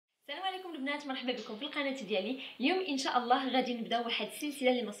البنات، مرحبا بكم في القناه ديالي. اليوم ان شاء الله غادي نبدا واحد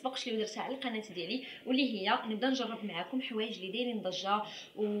السلسله اللي ما سبقش اللي درتها على القناه ديالي، واللي هي نبدا نجرب معكم حوايج اللي دايرين ضجه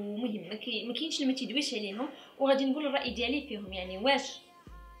ومهم ما كاينش اللي ما تيدويش عليهم، وغادي نقول الراي ديالي فيهم، يعني واش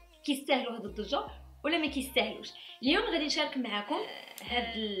كيستاهلوا هاد الضجه ولا ما كيستاهلوش. اليوم غادي نشارك معكم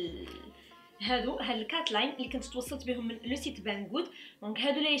هاد الكات لاين اللي كنت توصلت بهم من لو سيت بانغود. دونك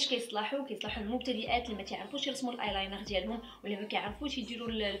هادو ليش كيصلحوا للمبتدئات اللي ما تعرفوش يرسموا الايلاينر ديالهم، ولا ما كيعرفوش يديروا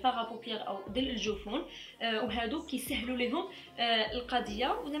الفارابوبير او ديال الجفون، وهادو كيسهلوا لهم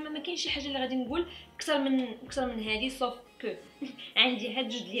القضيه. وزعما ما كاينش شي حاجه اللي غادي نقول اكثر من هذه، صوف كو عندي هاد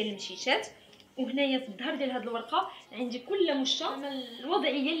جوج ديال المشيشات، وهنايا في الظهر ديال هاد الورقه عندي كل مشه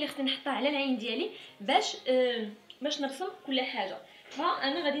الوضعيه اللي خصني نحطها على العين ديالي باش نرسم كل حاجه.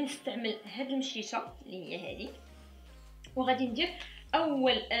 فانا غادي نستعمل هاد المشيشه اللي هي هذه، وغادي ندير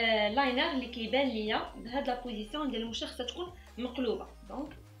اول لاينر اللي كيبان ليا بهاد لا بوزيسيون ديال المشه، خصها تكون مقلوبه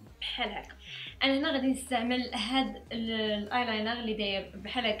دونك بحال هكا. انا هنا غادي نستعمل هاد الايلاينر اللي داير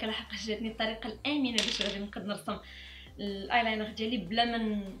بحال هكا، لحقاش جاتني الطريقه الامنه باش غادي نقدر نرسم الايلاينر ديالي بلا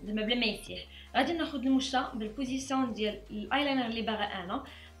ما يسيح. غادي ناخذ المشه بالبوزيسيون ديال الايلاينر اللي باغا انا،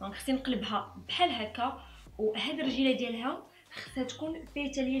 دونك خصني نقلبها بحال هكا، وهاد الرجيله ديالها خصها تكون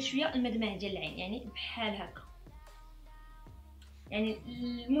فايته ليا شويه المدمع ديال العين، يعني بحال هكا. يعني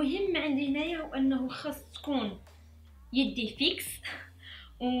المهم عندي هنايا هو انه خاص تكون يدي فيكس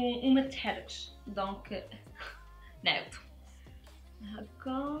وما تتحركش. دونك نعاود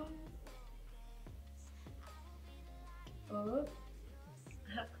هكا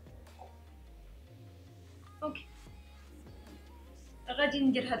هكا. اوكي، غادي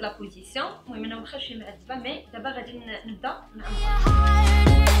ندير هاد لا بوزيسيون. المهم انا واخا شويه معذبه، مي دابا غادي نبدا نعمر.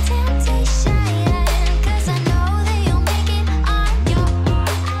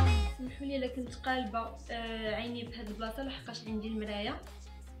 سمحوا لي الا كنت قالبه عيني بهاد البلاصه، لحقاش عندي المرايه،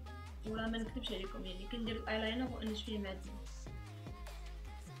 ولا ما نكذبش عليكم يعني كندير الايلاينر وانا شويه معذبه.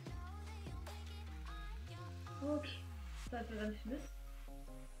 اوكي صافي، غنحبس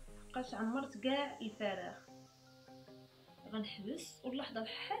لحقاش عمرت كاع الفراغ. غنحبس واللحظه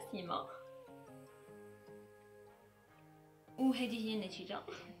الحاسمه، وهذه هي النتيجه.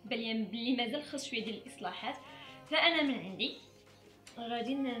 بلي مازال خاص شويه ديال الاصلاحات. فانا من عندي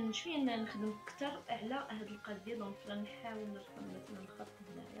غادي شويه نخدم اكثر على هاد القضيه. دونك غنحاول نرسم مثلا خط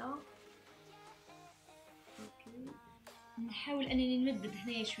هنايا. اوكي، نحاول انني نمدد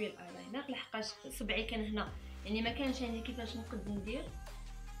هنايا شويه الايلاينر، لحقاش صبعي كان هنا يعني ما كانش عندي كيفاش نقد ندير.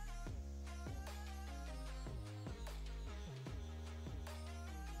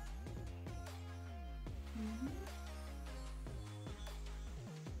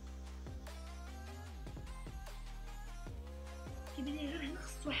 كيبان لي غير هنا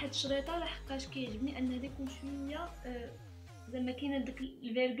خص واحد الشريطه، لحقاش كيعجبني ان هذا يكون شويه زعما كاينه داك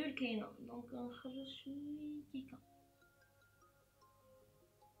الفيرغول كاينه. دونك غنخرج شويه كيكه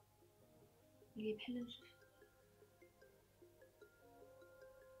اللي بحال نشوف.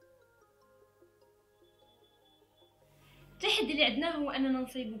 التحدي اللي عندنا هو اننا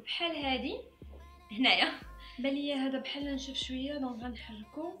نصيبو بحال هذه هنايا. بان ليا هذا بحال نشوف شويه، دونك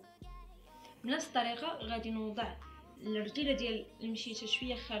غنحركو بنفس الطريقه. غادي نوضع الرجيله ديال المشيشه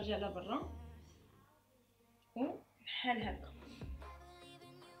شويه خارجه على برا، وبحال هكا.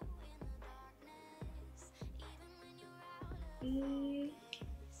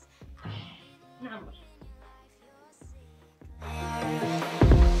 نعمر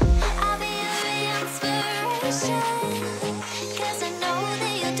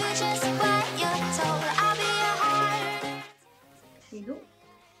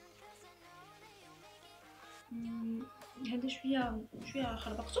هذا شويه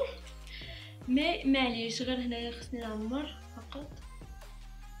خربقته، مي معليش، غير هنايا خصني نعمر فقط.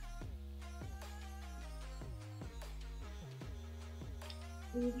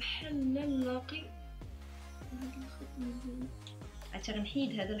 وبحال نلاقي هذا الخط مزيان. عاد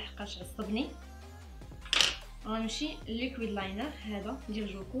غنحيد هذا لحقاش عصبني. غنمشي ليكويد لاينر هذا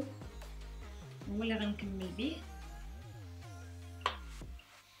ديال جوكو هو اللي غنكمل به.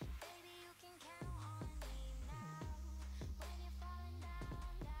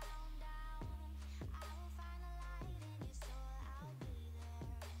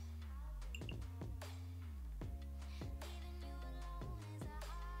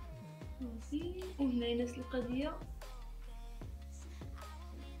 وهنا نفس القضيه.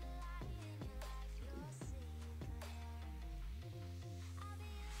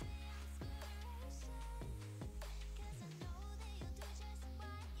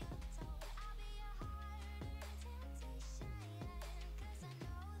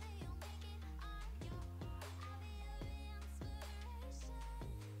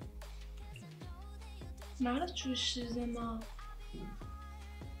 ما عرفتش واش زعما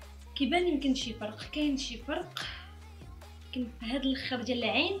كيبان يمكن شي فرق، كاين شي فرق يمكن في هذا الاخر ديال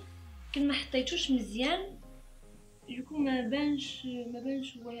العين كان ما حطيتوش مزيان يكون ما بانش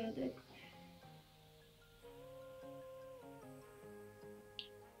هو هذاك.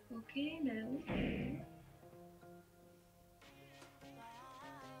 اوكي نعاود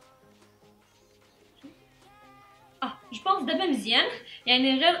جو بونس دابا مزيان،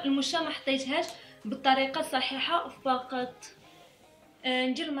 يعني غير المشا ما حطيتهاش بالطريقه الصحيحه فقط.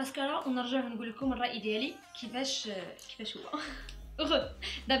 ندير الماسكارا ونرجع نقول لكم الراي ديالي كيفاش هو.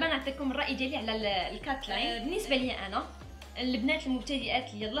 دابا نعطيكم الراي ديالي على الكات لاين. بالنسبه لي انا البنات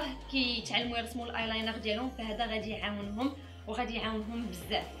المبتدئات اللي يلاه كيتعلموا يرسموا الايلاينر ديالهم، فهذا غادي يعاونهم وغادي يعاونهم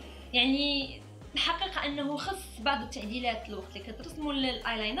بزاف. يعني الحقيقه انه خص بعض التعديلات الوقت اللي كترسموا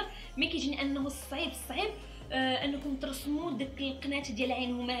الايلاينر، مي كيجيني انه الصعيب انكم ترسموا داك القنات ديال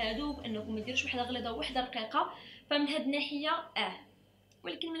العين هما هادوك، انكم ما ديروش وحده غليظه وحده رقيقه. فمن هاد الناحيه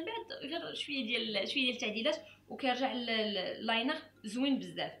ولكن من بعد غير شويه ديال التعديلات وكيرجع اللاينر زوين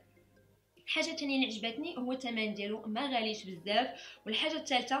بزاف. الحاجه الثانيه اللي عجبتني هو الثمن ديالو، ما غاليش بزاف. والحاجه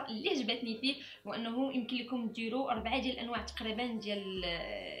الثالثه اللي عجبتني فيه هو انه يمكن لكم ديروا 4 ديال الانواع تقريبا ديال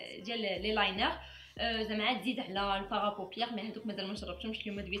لي لاينر، زعما تزيد على الفاغا بوبيير، مي هذوك مازال ما جربتهمش،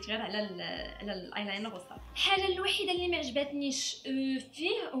 اليوم دويت غير على الايلاينر وصافي. الحاجه الوحيده اللي ما عجبتنيش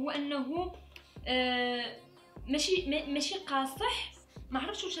فيه هو انه ماشي قاصح. ما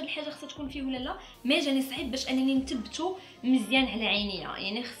عرفتش واش هاد الحاجه خصها تكون فيه ولا لا، ما جاني صعيب باش انني نثبتو مزيان على عينيا،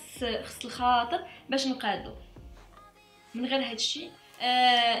 يعني خص الخاطر باش نقادو. من غير هاد الشيء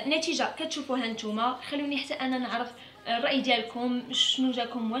نتيجه كتشوفوها نتوما. خلوني حتى انا نعرف الراي ديالكم، شنو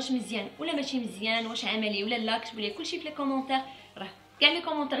جاكم، واش مزيان ولا ماشي مزيان، واش عملي ولا لا. كتبوا لي كلشي في لي كومونتير، راه كاع لي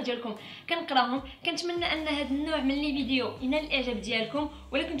كومونتير ديالكم كنقراهم. كنتمنى ان هذا النوع من لي فيديو ينال الاعجاب ديالكم،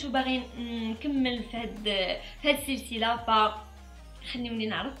 ولا كنتو باغيين نكمل في هاد السلسله، خليوني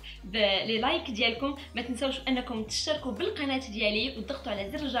نعرف بلي لايك ديالكم. ما تنساوش انكم تشتركوا بالقناه ديالي وتضغطوا على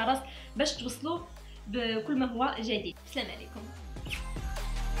زر الجرس باش توصلوا بكل ما هو جديد. السلام عليكم.